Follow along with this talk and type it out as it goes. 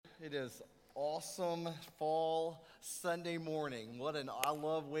It is awesome fall Sunday morning. I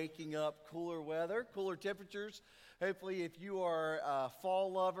love waking up, cooler weather, cooler temperatures. Hopefully, if you are a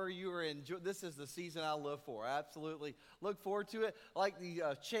fall lover, this is the season I live for. I absolutely look forward to it. I like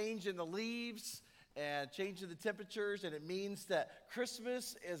the change in the leaves and change in the temperatures, and it means that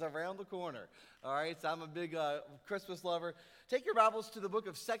Christmas is around the corner. All right, so I'm a big Christmas lover. Take your Bibles to the book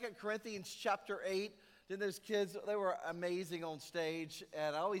of 2 Corinthians chapter 8. Then those kids, they were amazing on stage.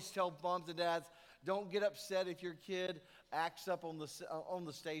 And I always tell moms and dads, don't get upset if your kid acts up on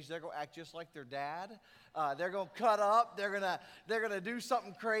the stage. They're going to act just like their dad. They're going to cut up. They're going to do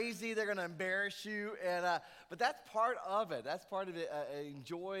something crazy. They're going to embarrass you. But that's part of it. That's part of it,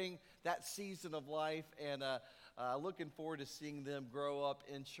 enjoying that season of life and looking forward to seeing them grow up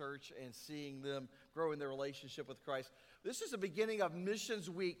in church and seeing them grow in their relationship with Christ. This is the beginning of Missions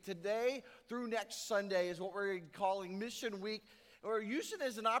Week. Today through next Sunday is what we're calling Mission Week. We're using it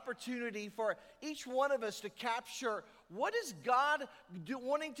as an opportunity for each one of us to capture what is God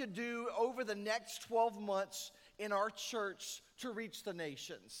wanting to do over the next 12 months in our church to reach the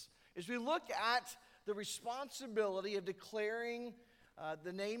nations. As we look at the responsibility of declaring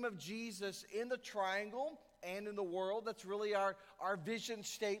the name of Jesus in the triangle and in the world, that's really our vision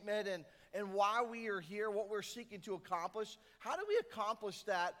statement and why we are here, what we're seeking to accomplish. How do we accomplish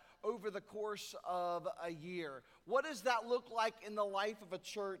that over the course of a year? What does that look like in the life of a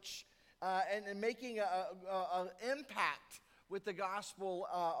church and making an impact with the gospel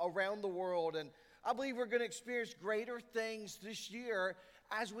around the world? And I believe we're going to experience greater things this year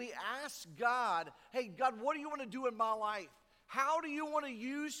as we ask God, hey, God, what do you want to do in my life? How do you want to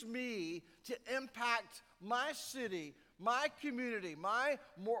use me to impact my city, my community, my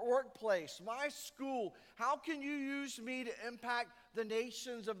workplace, my school? How can you use me to impact the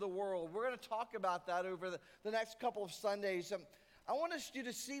nations of the world? We're going to talk about that over the next couple of Sundays. I want you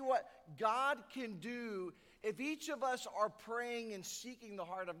to see what God can do if each of us are praying and seeking the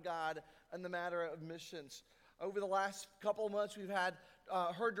heart of God in the matter of missions. Over the last couple of months, we've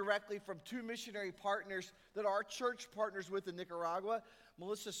heard directly from two missionary partners that our church partners with in Nicaragua.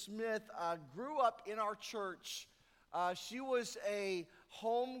 Melissa Smith grew up in our church. She was a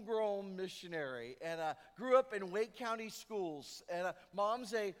homegrown missionary and grew up in Wake County schools. And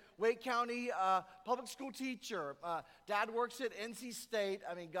mom's a Wake County public school teacher. Dad works at NC State.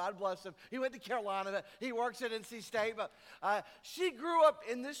 I mean, God bless him. He went to Carolina, but he works at NC State. But she grew up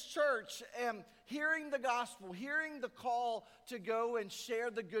in this church and hearing the gospel, hearing the call to go and share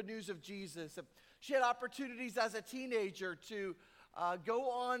the good news of Jesus. She had opportunities as a teenager to go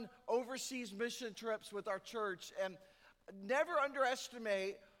on overseas mission trips with our church, and never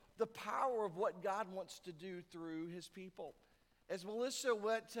underestimate the power of what God wants to do through his people. As Melissa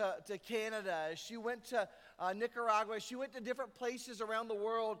went to Canada, as she went to Nicaragua, she went to different places around the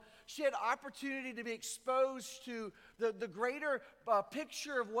world, she had opportunity to be exposed to the greater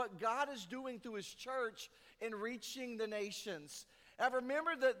picture of what God is doing through his church in reaching the nations. I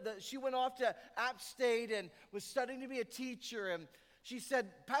remember that she went off to App State and was studying to be a teacher, and she said,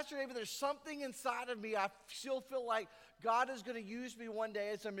 Pastor David, there's something inside of me. I still feel like God is going to use me one day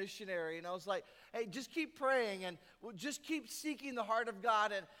as a missionary. And I was like, hey, just keep praying and just keep seeking the heart of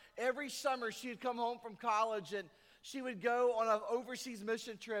God. And every summer she would come home from college and she would go on an overseas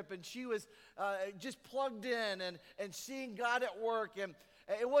mission trip, and she was just plugged in and seeing God at work. And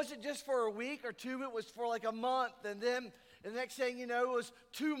it wasn't just for a week or two, it was for like a month. And then the next thing you know, it was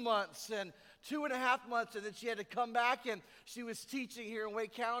 2 months and 2.5 months, and then she had to come back, and she was teaching here in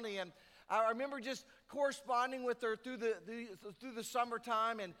Wake County. And I remember just corresponding with her through the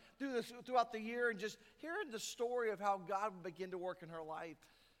summertime and throughout the year, and just hearing the story of how God began to work in her life.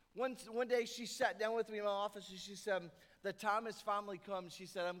 One day she sat down with me in my office, and she said, the time has finally come. She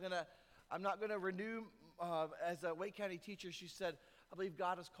said, I'm not gonna renew as a Wake County teacher. She said, I believe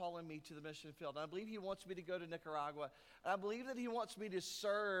God is calling me to the mission field. And I believe he wants me to go to Nicaragua. And I believe that he wants me to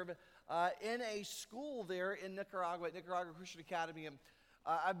serve in a school there in Nicaragua, at Nicaragua Christian Academy. And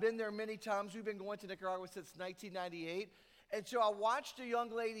I've been there many times. We've been going to Nicaragua since 1998. And so I watched a young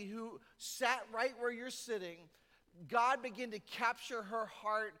lady who sat right where you're sitting. God began to capture her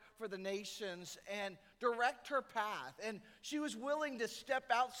heart for the nations and direct her path. And she was willing to step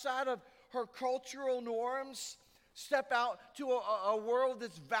outside of her cultural norms, step out to a world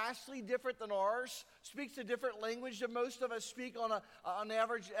that's vastly different than ours, speaks a different language than most of us speak on an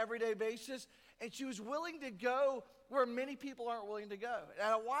average everyday basis. And she was willing to go where many people aren't willing to go.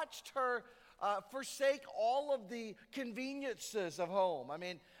 And I watched her forsake all of the conveniences of home. I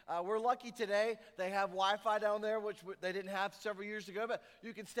mean, we're lucky today. They have Wi-Fi down there, which they didn't have several years ago, but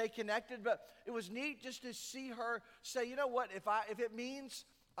you can stay connected. But it was neat just to see her say, you know what, if it means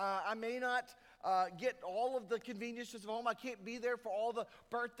I may not get all of the conveniences of home. I can't be there for all the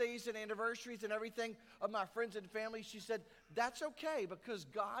birthdays and anniversaries and everything of my friends and family. She said, that's okay because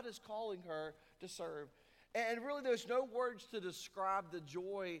God is calling her to serve. And really, there's no words to describe the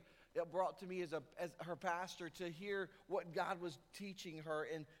joy it brought to me as her pastor to hear what God was teaching her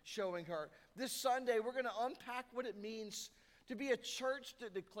and showing her. This Sunday, we're going to unpack what it means to be a church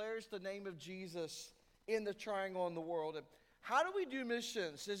that declares the name of Jesus in the triangle in the world. And how do we do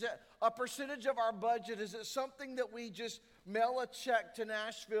missions? Is it a percentage of our budget? Is it something that we just mail a check to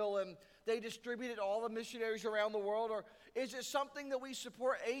Nashville and they distribute it to all the missionaries around the world? Or is it something that we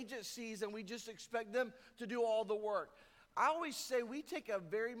support agencies and we just expect them to do all the work? I always say we take a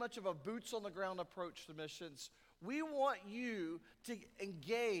very much of a boots on the ground approach to missions. We want you to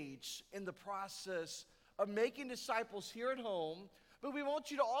engage in the process of making disciples here at home, but we want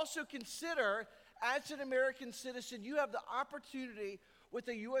you to also consider, as an American citizen, you have the opportunity with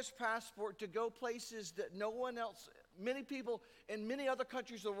a U.S. passport to go places that no one else, many people in many other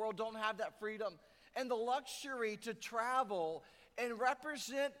countries of the world don't have that freedom and the luxury to travel and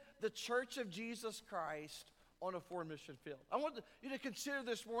represent the Church of Jesus Christ on a foreign mission field. I want you to consider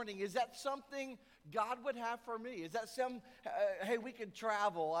this morning, is that something God would have for me? Is that hey, we can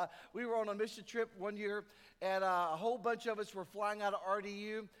travel. We were on a mission trip one year, and a whole bunch of us were flying out of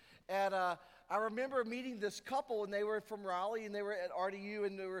RDU, and I remember meeting this couple, and they were from Raleigh, and they were at RDU,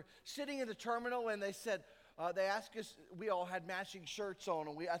 and they were sitting in the terminal, and they said, they asked us, we all had matching shirts on,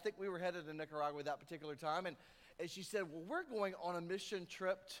 and I think we were headed to Nicaragua at that particular time, and she said, well, we're going on a mission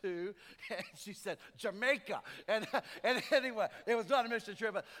trip to, and she said, Jamaica. And anyway, it was not a mission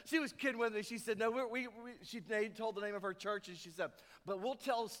trip, but she was kidding with me. She said, no, she told the name of her church, and she said, but we'll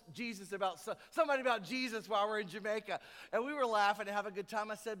tell Jesus about, somebody about Jesus while we're in Jamaica. And we were laughing and having a good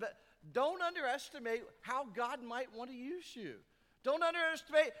time. I said, but don't underestimate how God might want to use you. Don't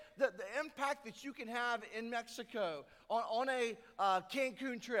underestimate the impact that you can have in Mexico, on a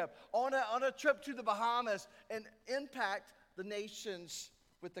Cancun trip, on a trip to the Bahamas, and impact the nations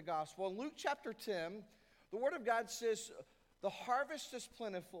with the gospel. In Luke chapter 10, the Word of God says, the harvest is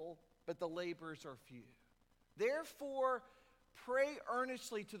plentiful, but the laborers are few. Therefore, pray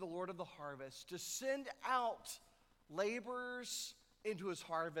earnestly to the Lord of the harvest to send out laborers into his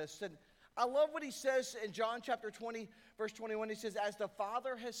harvest. And I love what he says in John chapter 20, verse 21. He says, as the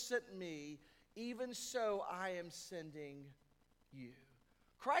Father has sent me, even so I am sending you.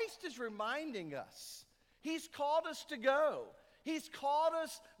 Christ is reminding us. He's called us to go. He's called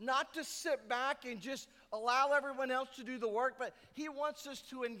us not to sit back and just allow everyone else to do the work, but he wants us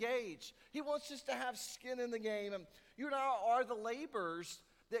to engage. He wants us to have skin in the game. And you and I are the laborers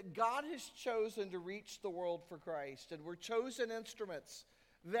that God has chosen to reach the world for Christ. And we're chosen instruments,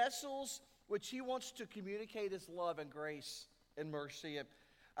 vessels which he wants to communicate his love and grace and mercy. And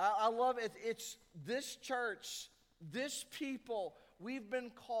I love it. It's this church, this people, we've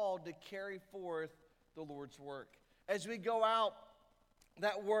been called to carry forth the Lord's work. As we go out,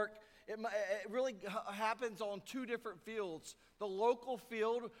 that work, it really happens on two different fields. The local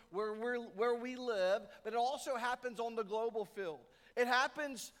field where we live, but it also happens on the global field. It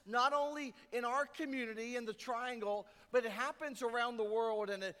happens not only in our community, in the triangle, but it happens around the world.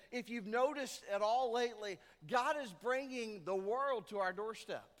 And if you've noticed at all lately, God is bringing the world to our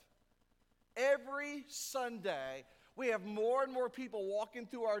doorstep. Every Sunday, we have more and more people walking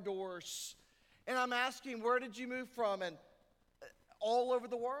through our doors. And I'm asking, where did you move from? And all over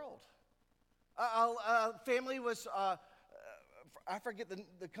the world. A family was, I forget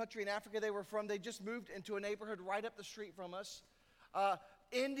the country in Africa they were from. They just moved into a neighborhood right up the street from us.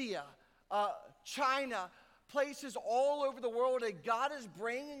 India, China, places all over the world, and God is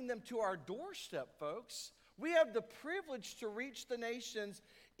bringing them to our doorstep, folks. We have the privilege to reach the nations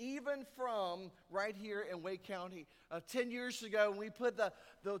even from right here in Wake County. 10 years ago, when we put the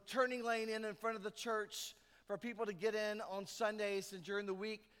turning lane in front of the church for people to get in on Sundays and during the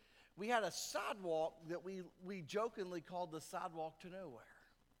week, we had a sidewalk that we jokingly called the sidewalk to nowhere.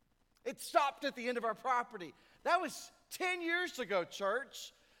 It stopped at the end of our property. That was 10 years ago,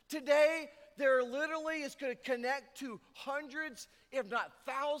 church. Today, there literally is going to connect to hundreds, if not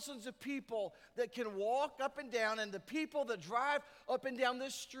thousands of people that can walk up and down. And the people that drive up and down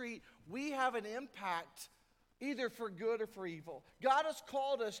this street, we have an impact either for good or for evil. God has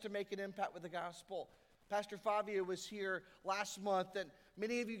called us to make an impact with the gospel. Pastor Fabio was here last month, and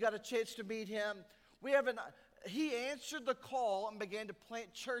many of you got a chance to meet him. He answered the call and began to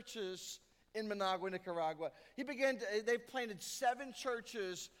plant churches in Managua, Nicaragua. They've planted 7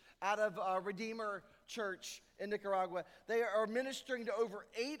 churches out of Redeemer Church in Nicaragua. They are ministering to over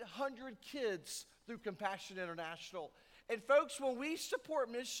 800 kids through Compassion International. And folks, when we support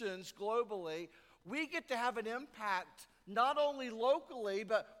missions globally, we get to have an impact not only locally,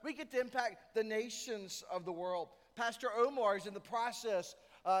 but we get to impact the nations of the world. Pastor Omar is in the process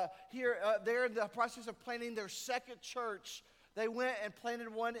they're in the process of planning their second church. They went and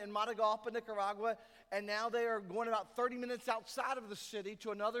planted one in Matagalpa, Nicaragua, and now they are going about 30 minutes outside of the city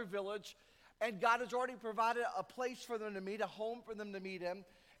to another village. And God has already provided a place for them to meet, a home for them to meet in,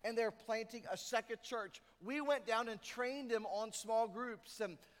 and they're planting a second church. We went down and trained them on small groups,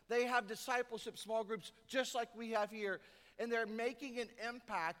 and they have discipleship small groups just like we have here. And they're making an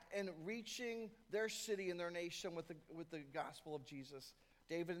impact and reaching their city and their nation with the gospel of Jesus.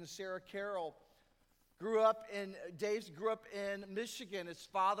 David and Sarah Carroll Dave grew up in Michigan. His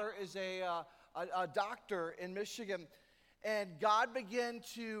father is a doctor in Michigan. And God began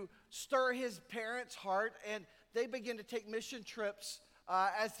to stir his parents' heart, and they began to take mission trips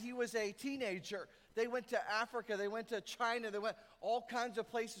as he was a teenager. They went to Africa, they went to China, they went all kinds of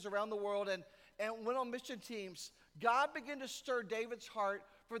places around the world and went on mission teams. God began to stir David's heart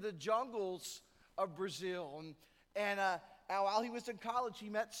for the jungles of Brazil. And while he was in college, he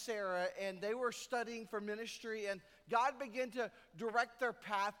met Sarah, and they were studying for ministry, and God began to direct their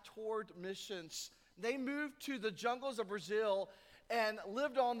path toward missions. They moved to the jungles of Brazil and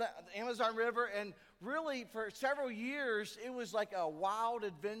lived on the Amazon River, and really for several years, it was like a wild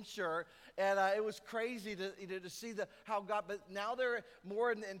adventure, and it was crazy to see how God, but now they're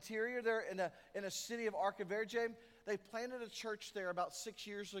more in the interior. They're in a city of Arco Verde. They planted a church there about 6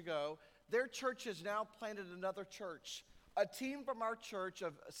 years ago. Their church has now planted another church. A team from our church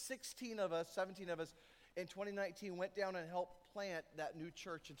of 17 of us in 2019 went down and helped plant that new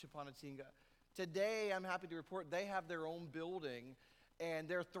church in Tupanetinga. Today, I'm happy to report they have their own building, and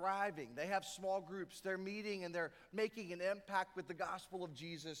they're thriving. They have small groups. They're meeting, and they're making an impact with the gospel of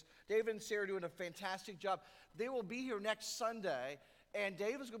Jesus. David and Sarah are doing a fantastic job. They will be here next Sunday, and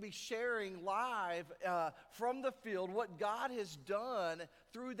David's going to be sharing live from the field what God has done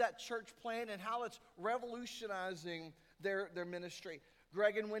through that church plant and how it's revolutionizing their ministry.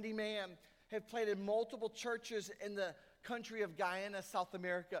 Greg and Wendy Mann have planted multiple churches in the country of Guyana, South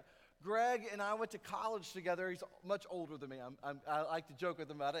America. Greg and I went to college together. He's much older than me. I like to joke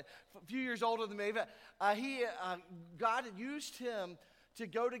with him about it. A few years older than me. But God had used him to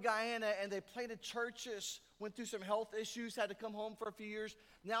go to Guyana, and they planted churches, went through some health issues, had to come home for a few years.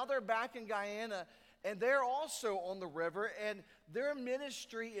 Now they're back in Guyana, and they're also on the river, and their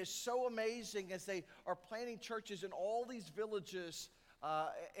ministry is so amazing as they are planting churches in all these villages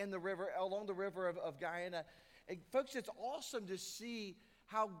in the river, along the river of Guyana. And folks, it's awesome to see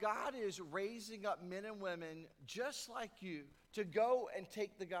how God is raising up men and women just like you to go and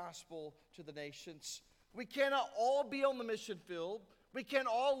take the gospel to the nations. We cannot all be on the mission field. We can't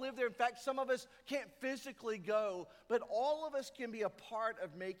all live there. In fact, some of us can't physically go, but all of us can be a part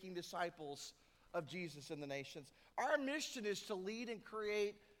of making disciples of Jesus in the nations. Our mission is to lead and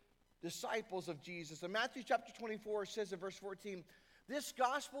create disciples of Jesus. In Matthew chapter 24, it says in verse 14, "This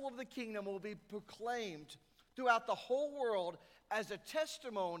gospel of the kingdom will be proclaimed throughout the whole world as a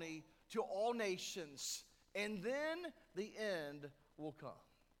testimony to all nations, and then the end will come."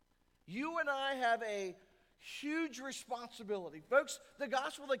 You and I have a huge responsibility. Folks, the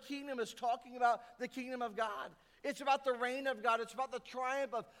gospel of the kingdom is talking about the kingdom of God. It's about the reign of God. It's about the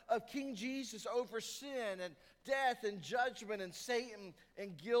triumph of King Jesus over sin and death and judgment and Satan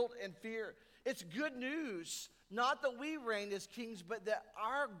and guilt and fear. It's good news, not that we reign as kings, but that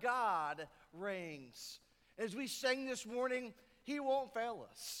our God reigns. As we sang this morning, He won't fail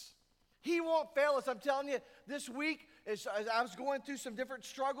us. He won't fail us. I'm telling you, this week, as I was going through some different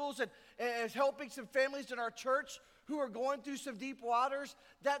struggles and as helping some families in our church who are going through some deep waters,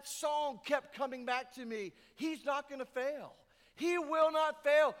 that song kept coming back to me. He's not going to fail. He will not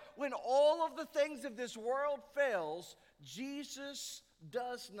fail. When all of the things of this world fails, Jesus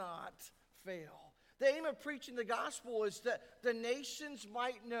does not fail. The aim of preaching the gospel is that the nations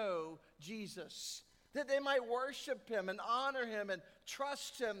might know Jesus, that they might worship Him and honor Him and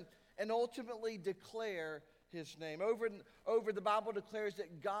trust Him and ultimately declare His name. Over and over, the Bible declares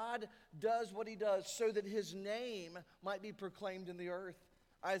that God does what He does so that His name might be proclaimed in the earth.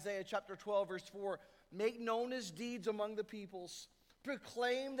 Isaiah chapter 12, verse 4, "Make known His deeds among the peoples.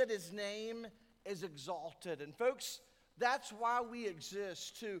 Proclaim that His name is exalted." And folks, that's why we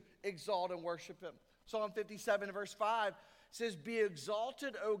exist, to exalt and worship Him. Psalm 57, verse 5 says, "Be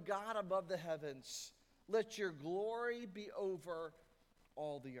exalted, O God, above the heavens. Let your glory be over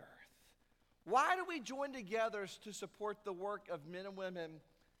all the earth." Why do we join together to support the work of men and women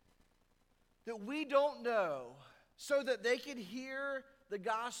that we don't know, so that they can hear the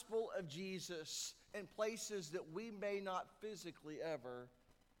gospel of Jesus and places that we may not physically ever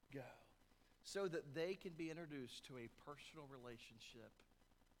go, so that they can be introduced to a personal relationship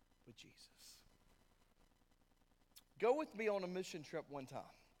with Jesus. Go with me on a mission trip one time.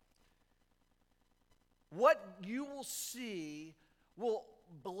 What you will see will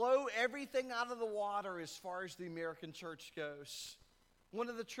blow everything out of the water as far as the American church goes. One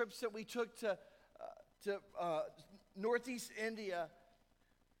of the trips that we took to Northeast India,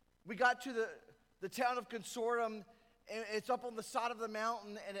 we got to the town of Consortium, and it's up on the side of the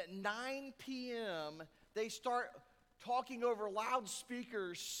mountain, and at 9 p.m., they start talking over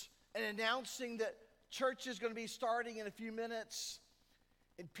loudspeakers and announcing that church is going to be starting in a few minutes.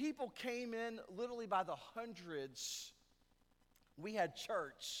 And people came in literally by the hundreds. We had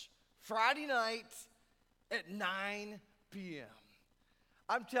church Friday night at 9 p.m.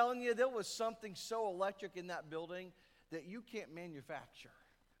 I'm telling you, there was something so electric in that building that you can't manufacture.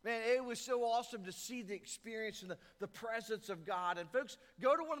 Man, it was so awesome to see the experience and the presence of God. And folks,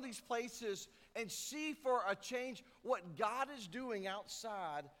 go to one of these places and see for a change what God is doing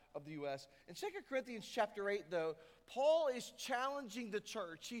outside of the U.S. In 2 Corinthians chapter 8, though, Paul is challenging the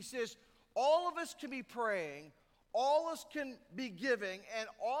church. He says, all of us can be praying, all of us can be giving, and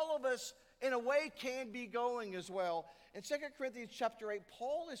all of us, in a way, can be going as well. In 2 Corinthians chapter 8,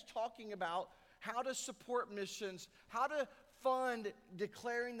 Paul is talking about how to support missions, how to fund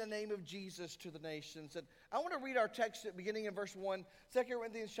declaring the name of Jesus to the nations. And I want to read our text at beginning in verse 1, 2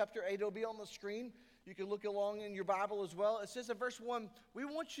 Corinthians chapter 8. It'll be on the screen. You can look along in your Bible as well. It says in verse 1, we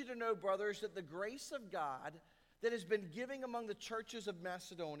want you to know, brothers, that the grace of God that has been given among the churches of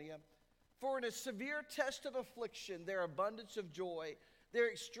Macedonia, for in a severe test of affliction, their abundance of joy,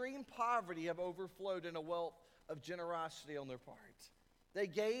 their extreme poverty have overflowed in a wealth of generosity on their part. They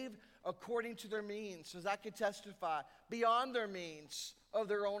gave according to their means, as I can testify, beyond their means of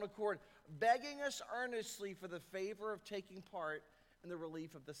their own accord, begging us earnestly for the favor of taking part in the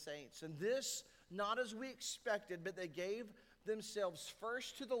relief of the saints. And this, not as we expected, but they gave themselves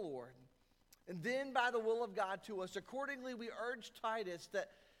first to the Lord, and then by the will of God to us. Accordingly, we urge Titus that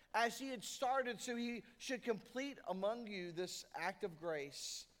as he had started, so he should complete among you this act of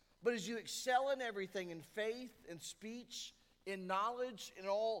grace. But as you excel in everything, in faith, in speech, in knowledge, in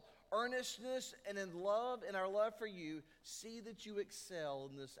all earnestness, and in love, in our love for you, see that you excel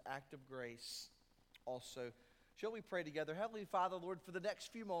in this act of grace also. Shall we pray together? Heavenly Father, Lord, for the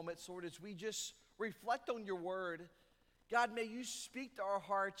next few moments, Lord, as we just reflect on your word, God, may you speak to our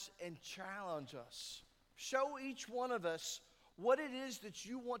hearts and challenge us. Show each one of us what it is that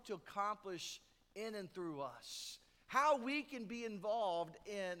you want to accomplish in and through us. How we can be involved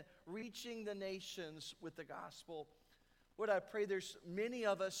in reaching the nations with the gospel. Lord, I pray there's many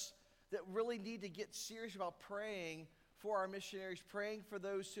of us that really need to get serious about praying for our missionaries, praying for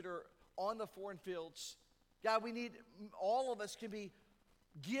those that are on the foreign fields. God, we need, all of us can be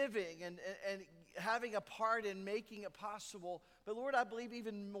giving and having a part in making it possible. But Lord, I believe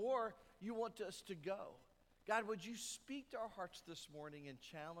even more you want us to go. God, would you speak to our hearts this morning and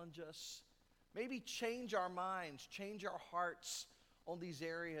challenge us? Maybe change our minds, change our hearts on these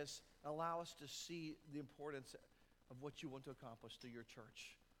areas, and allow us to see the importance of what you want to accomplish through your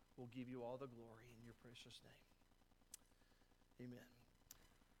church. We'll give you all the glory in your precious name. Amen.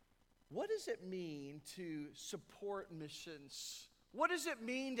 What does it mean to support missions? What does it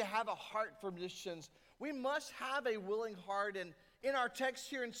mean to have a heart for missions? We must have a willing heart. And in our text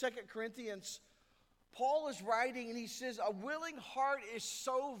here in 2 Corinthians, Paul is writing and he says, a willing heart is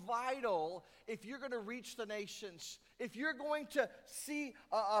so vital if you're going to reach the nations. If you're going to see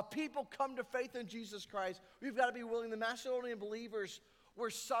people come to faith in Jesus Christ, we've got to be willing. The Macedonian believers were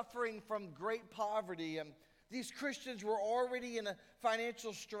suffering from great poverty. And these Christians were already in a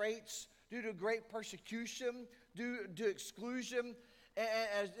financial straits due to great persecution, due to exclusion.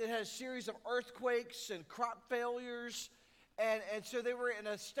 And it had a series of earthquakes and crop failures. And so they were in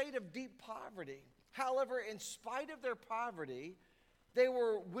a state of deep poverty. However, in spite of their poverty, they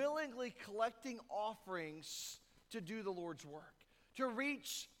were willingly collecting offerings to do the Lord's work, to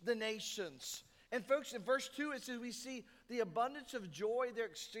reach the nations. And folks, in verse 2, it says we see the abundance of joy, their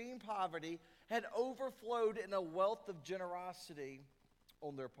extreme poverty, had overflowed in a wealth of generosity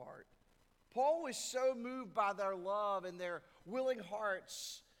on their part. Paul was so moved by their love and their willing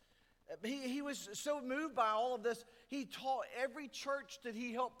hearts. He was so moved by all of this, he taught every church that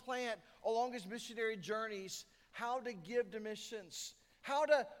he helped plant along his missionary journeys how to give to missions, how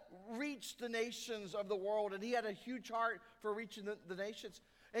to reach the nations of the world. And he had a huge heart for reaching the nations.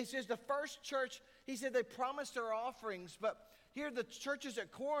 And he says the first church, he said they promised their offerings, but here the churches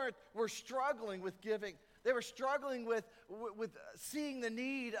at Corinth were struggling with giving. They were struggling with seeing the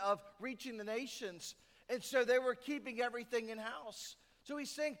need of reaching the nations. And so they were keeping everything in-house. So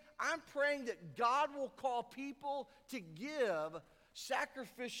he's saying, I'm praying that God will call people to give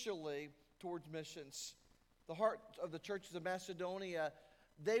sacrificially towards missions. The heart of the churches of Macedonia,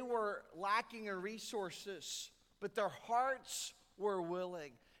 they were lacking in resources, but their hearts were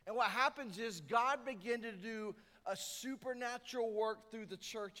willing. And what happens is God began to do a supernatural work through the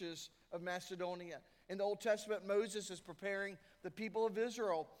churches of Macedonia. In the Old Testament, Moses is preparing the people of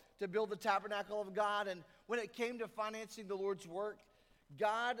Israel to build the tabernacle of God. And when it came to financing the Lord's work,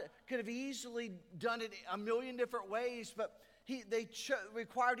 God could have easily done it a million different ways, but they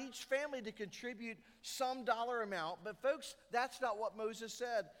required each family to contribute some dollar amount. But folks, that's not what Moses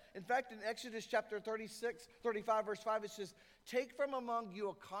said. In fact, in Exodus chapter 35, verse 5, it says, take from among you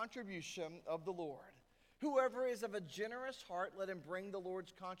a contribution of the Lord. Whoever is of a generous heart, let him bring the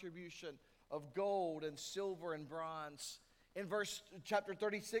Lord's contribution of gold and silver and bronze. In chapter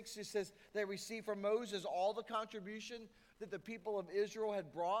 36, it says, they received from Moses all the contribution that the people of Israel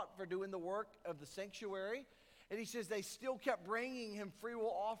had brought for doing the work of the sanctuary. And he says they still kept bringing him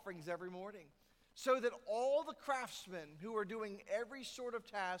freewill offerings every morning, so that all the craftsmen who were doing every sort of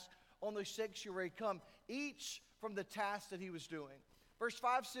task on the sanctuary come, each from the task that he was doing. Verse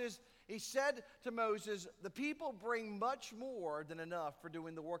 5 says, he said to Moses, the people bring much more than enough for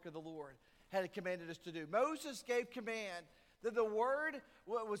doing the work of the Lord had commanded us to do. Moses gave command that the word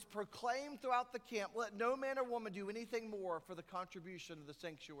was proclaimed throughout the camp, let no man or woman do anything more for the contribution of the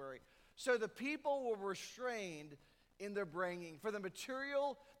sanctuary. So the people were restrained in their bringing, for the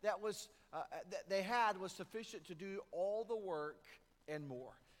material that they had was sufficient to do all the work and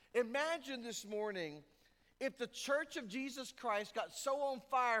more. Imagine this morning if the Church of Jesus Christ got so on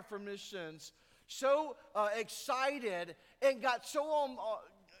fire for missions, so excited, and got so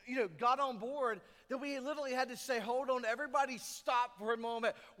got on board that we literally had to say, hold on, everybody stop for a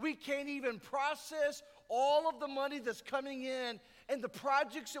moment. We can't even process all of the money that's coming in and the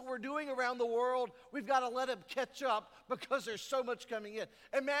projects that we're doing around the world. We've got to let them catch up because there's so much coming in.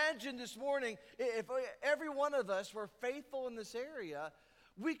 Imagine this morning if every one of us were faithful in this area,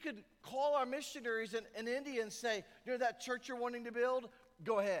 we could call our missionaries in India and say, you know that church you're wanting to build?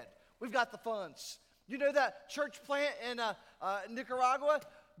 Go ahead. We've got the funds. You know that church plant in Nicaragua?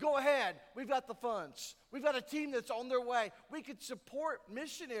 Go ahead. We've got the funds. We've got a team that's on their way. We could support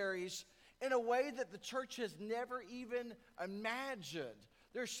missionaries in a way that the church has never even imagined.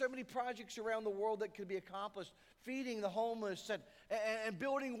 There's so many projects around the world that could be accomplished, feeding the homeless and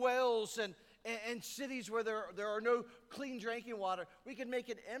building wells and cities where there are no clean drinking water. We can make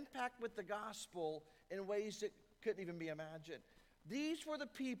an impact with the gospel in ways that couldn't even be imagined. These were the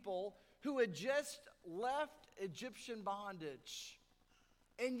people who had just left Egyptian bondage,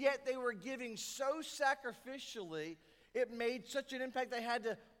 and yet they were giving so sacrificially, it made such an impact they had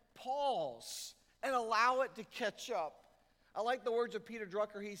to pause and allow it to catch up. I like the words of Peter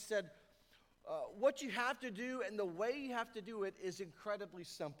Drucker. He said, what you have to do and the way you have to do it is incredibly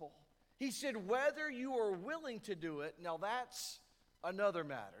simple. He said, whether you are willing to do it, now that's another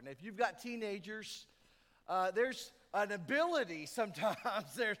matter. And if you've got teenagers, there's an ability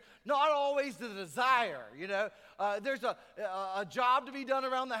sometimes. There's not always the desire, you know. There's a job to be done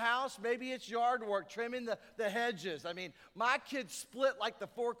around the house. Maybe it's yard work, trimming the hedges. I mean, my kids split like the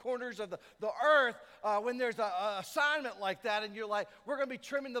four corners of the earth when there's an assignment like that, and you're like, we're going to be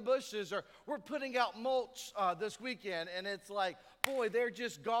trimming the bushes, or we're putting out mulch this weekend, and it's like, boy, they're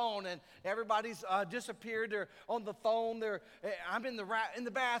just gone, and everybody's disappeared. They're on the phone. I'm in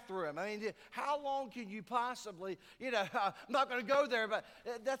the bathroom. I mean, how long can you possibly, I'm not going to go there, but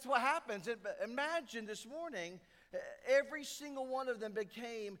that's what happens. Imagine this morning, every single one of them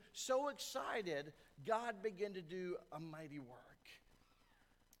became so excited, God began to do a mighty work.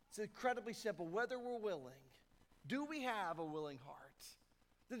 It's incredibly simple. Whether we're willing, do we have a willing heart?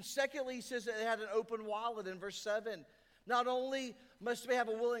 Then secondly, he says that they had an open wallet in verse 7. Not only must we have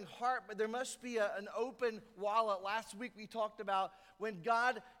a willing heart, but there must be an open wallet. Last week we talked about when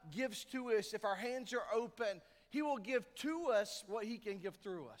God gives to us, if our hands are open, He will give to us what He can give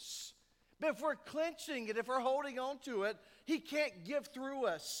through us. But if we're clenching it, if we're holding on to it, He can't give through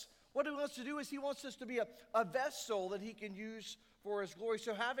us. What He wants to do is He wants us to be a vessel that He can use for His glory.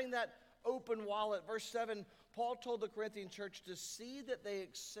 So having that open wallet, verse 7, Paul told the Corinthian church to see that they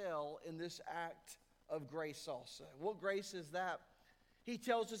excel in this act of grace also. What grace is that? He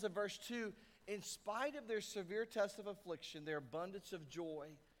tells us in verse 2, in spite of their severe test of affliction, their abundance of joy,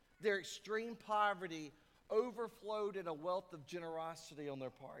 their extreme poverty overflowed in a wealth of generosity on their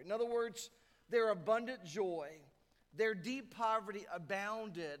part. In other words, their abundant joy, their deep poverty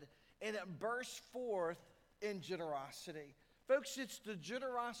abounded, and it burst forth in generosity. Folks, it's the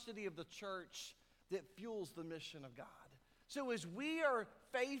generosity of the church that fuels the mission of God. So as we are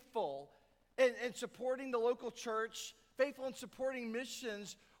faithful in supporting the local church, faithful in supporting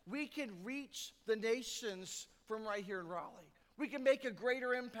missions, we can reach the nations from right here in Raleigh. We can make a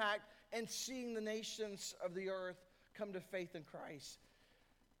greater impact in seeing the nations of the earth come to faith in Christ.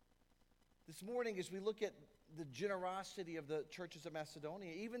 This morning, as we look at the generosity of the churches of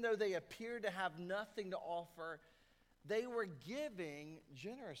Macedonia, even though they appeared to have nothing to offer, they were giving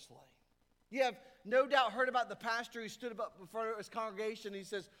generously. You have no doubt heard about the pastor who stood up in front of his congregation. He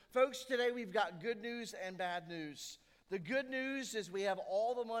says, folks, today we've got good news and bad news. The good news is we have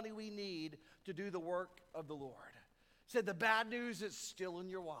all the money we need to do the work of the Lord. He said, the bad news is still in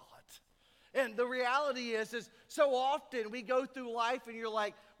your wallet. And the reality is so often we go through life and you're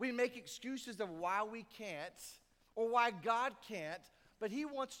like, we make excuses of why we can't or why God can't, but he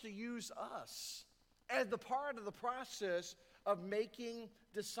wants to use us as the part of the process of making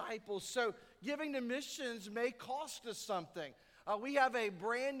disciples. So giving to missions may cost us something. We have a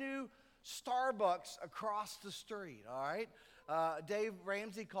brand new Starbucks across the street, all right? Dave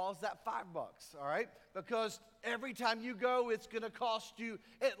Ramsey calls that $5, all right? Because every time you go, it's going to cost you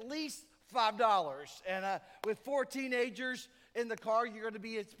at least $5. And with 4 teenagers in the car, you're going to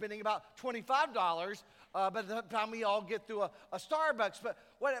be spending about $25 by the time we all get through a Starbucks. But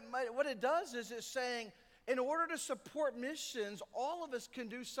what it does is it's saying, in order to support missions, all of us can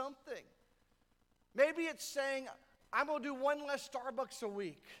do something. Maybe it's saying, I'm going to do one less Starbucks a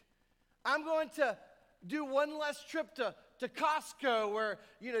week. I'm going to do one less trip to Costco where,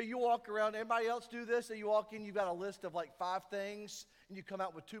 you walk around. Everybody else do this? And you walk in, you've got a list of like 5 things, and you come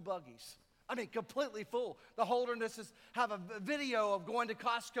out with 2 buggies. I mean, completely full. The Holdernesses have a video of going to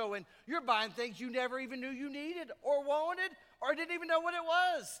Costco, and you're buying things you never even knew you needed or wanted or didn't even know what it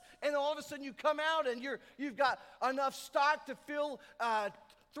was. And all of a sudden you come out and you've got enough stock to fill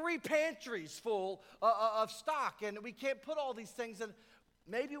 3 pantries full of stock. And we can't put all these things in.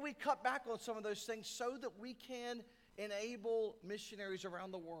 Maybe we cut back on some of those things so that we can enable missionaries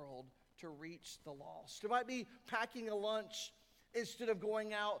around the world to reach the lost. It might be packing a lunch instead of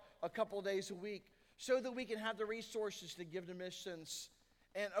going out a couple of days a week so that we can have the resources to give to missions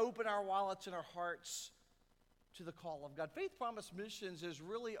and open our wallets and our hearts to the call of God. Faith Promise Missions is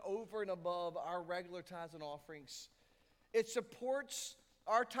really over and above our regular tithes and offerings. It supports,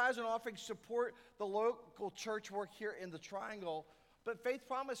 our tithes and offerings support the local church work here in the Triangle, but Faith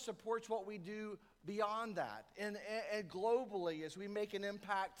Promise supports what we do beyond that and globally as we make an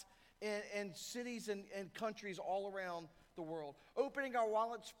impact in cities and countries all around the world. Opening our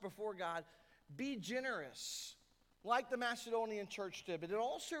wallets before God, be generous like the Macedonian church did, but it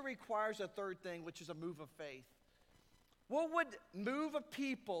also requires a third thing, which is a move of faith. What would move a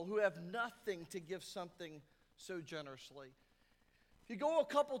people who have nothing to give something so generously? If you go a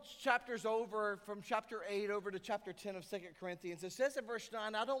couple chapters over, from chapter 8 over to chapter 10 of 2 Corinthians, it says in verse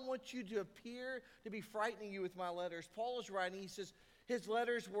 9, I don't want you to appear to be frightening you with my letters. Paul is writing, he says, his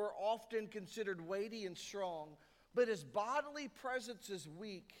letters were often considered weighty and strong, but his bodily presence is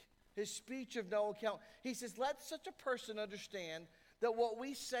weak, his speech of no account. He says, let such a person understand that what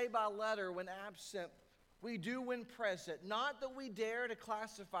we say by letter when absent, we do when present. Not that we dare to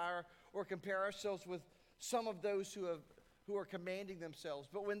classify or compare ourselves with some of those who are commanding themselves,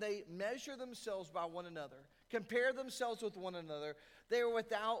 but when they measure themselves by one another, compare themselves with one another, they are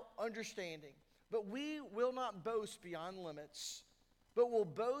without understanding. But we will not boast beyond limits, but will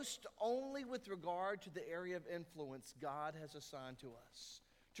boast only with regard to the area of influence God has assigned to us,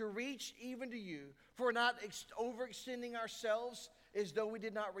 to reach even to you. For we're not overextending ourselves as though we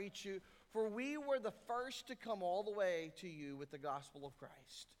did not reach you, for we were the first to come all the way to you with the gospel of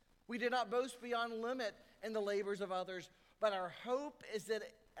Christ. We did not boast beyond limit in the labors of others, but our hope is that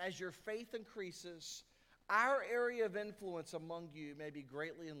as your faith increases, our area of influence among you may be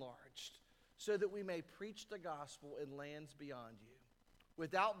greatly enlarged, so that we may preach the gospel in lands beyond you,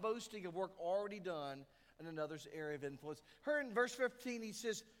 without boasting of work already done in another's area of influence. Here in verse 15, he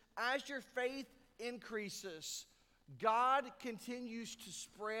says, as your faith increases, God continues to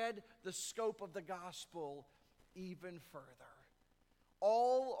spread the scope of the gospel even further.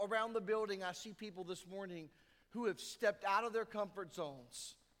 All around the building, I see people this morning who have stepped out of their comfort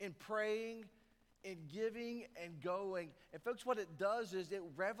zones in praying, in giving, and going. And folks, what it does is it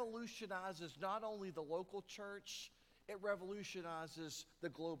revolutionizes not only the local church, it revolutionizes the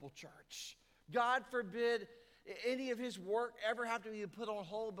global church. God forbid any of his work ever have to be put on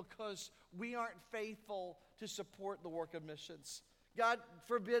hold because we aren't faithful to support the work of missions. God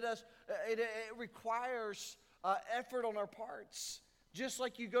forbid us, it requires effort on our parts. Just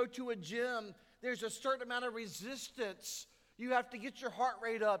like you go to a gym there's a certain amount of resistance. You have to get your heart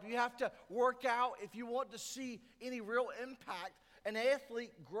rate up. You have to work out if you want to see any real impact. An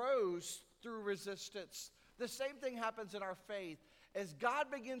athlete grows through resistance. The same thing happens in our faith. As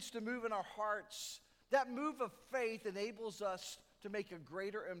God begins to move in our hearts, that move of faith enables us to make a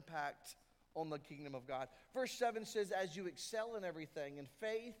greater impact on the kingdom of God. Verse 7 says, as you excel in everything, in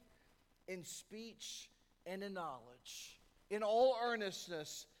faith, in speech, and in knowledge, in all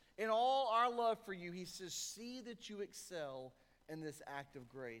earnestness, in all our love for you, he says, see that you excel in this act of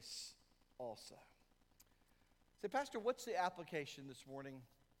grace also. So, Pastor, what's the application this morning?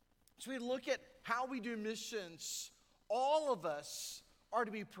 So we look at how we do missions. All of us are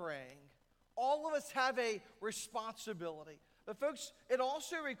to be praying. All of us have a responsibility. But folks, it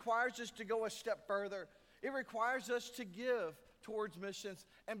also requires us to go a step further. It requires us to give towards missions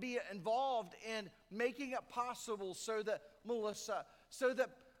and be involved in making it possible so that Melissa, so that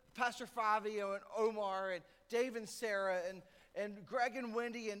Pastor Fabio and Omar and Dave and Sarah and Greg and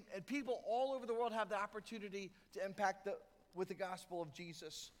Wendy and people all over the world have the opportunity to impact with the gospel of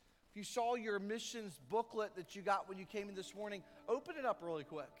Jesus. If you saw your missions booklet that you got when you came in this morning, open it up really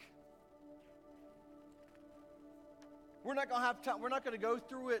quick. We're not going to have time. We're not going to go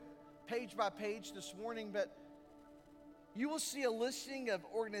through it page by page this morning, but you will see a listing of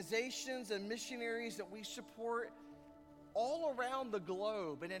organizations and missionaries that we support all around the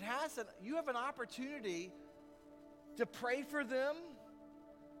globe. And you have an opportunity to pray for them.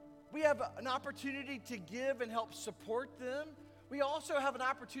 We have an opportunity to give and help support them. We also have an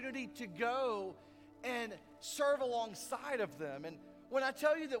opportunity to go and serve alongside of them. And when I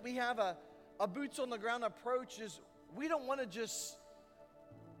tell you that we have a boots on the ground approach, is we don't want to just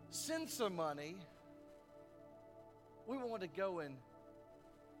send some money. We want to go and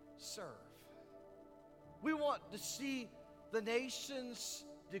serve. We want to see the nations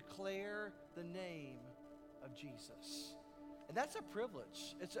declare the name of Jesus. And that's a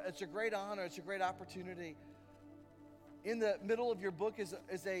privilege. It's a great honor. It's a great opportunity. In the middle of your book is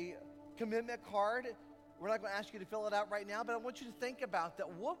a commitment card. We're not going to ask you to fill it out right now, but I want you to think about that.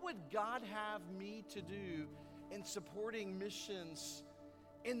 What would God have me to do in supporting missions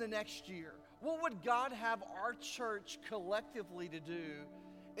in the next year? What would God have our church collectively to do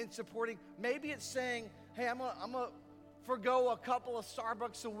in supporting? Maybe it's saying, hey, I'm gonna forgo a couple of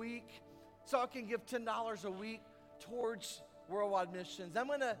Starbucks a week so I can give $10 a week towards worldwide missions. I'm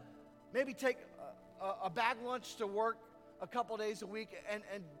going to maybe take a bag lunch to work a couple days a week and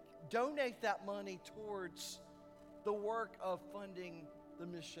donate that money towards the work of funding the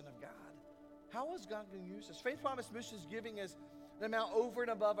mission of God. How is God going to use this? Faith Promise Missions giving is an amount over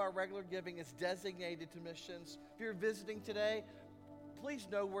and above our regular giving. It's designated to missions. If you're visiting today, please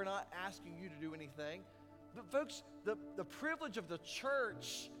know we're not asking you to do anything. But folks, the privilege of the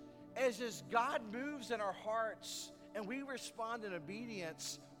church is as God moves in our hearts and we respond in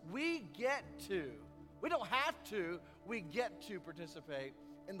obedience, we don't have to, we get to participate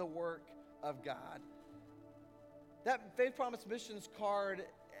in the work of God. That Faith Promise Missions card,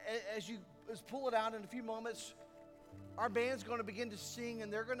 as you pull it out in a few moments, our band's going to begin to sing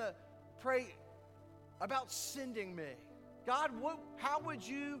and they're going to pray about sending me. God, how would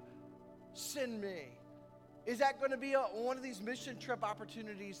you send me? Is that going to be one of these mission trip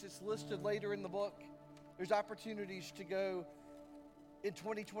opportunities that's listed later in the book? There's opportunities to go in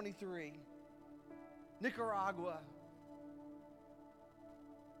 2023. Nicaragua,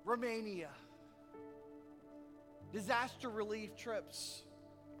 Romania, disaster relief trips.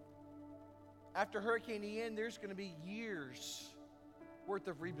 After Hurricane Ian, there's going to be years worth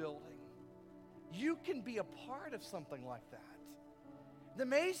of rebuilding. You can be a part of something like that. The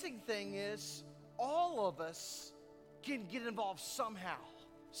amazing thing is, all of us can get involved somehow,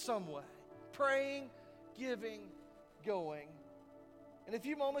 some way. Praying, giving, going. In a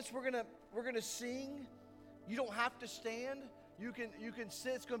few moments, we're gonna sing. You don't have to stand. You can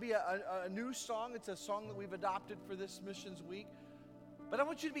sit. It's going to be a new song. It's a song that we've adopted for this missions week. But I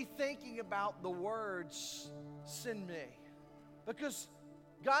want you to be thinking about the words, send me. Because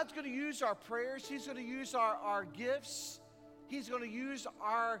God's going to use our prayers. He's going to use our gifts. He's going to use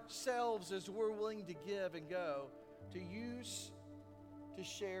ourselves as we're willing to give and go to use, to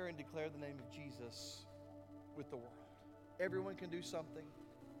share, and declare the name of Jesus with the world. Everyone can do something.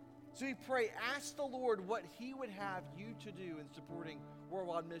 So we pray, ask the Lord what He would have you to do in supporting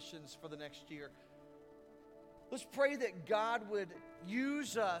worldwide missions for the next year. Let's pray that God would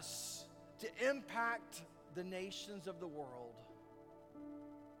use us to impact the nations of the world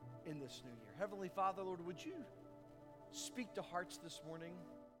in this new year. Heavenly Father, Lord, would you speak to hearts this morning?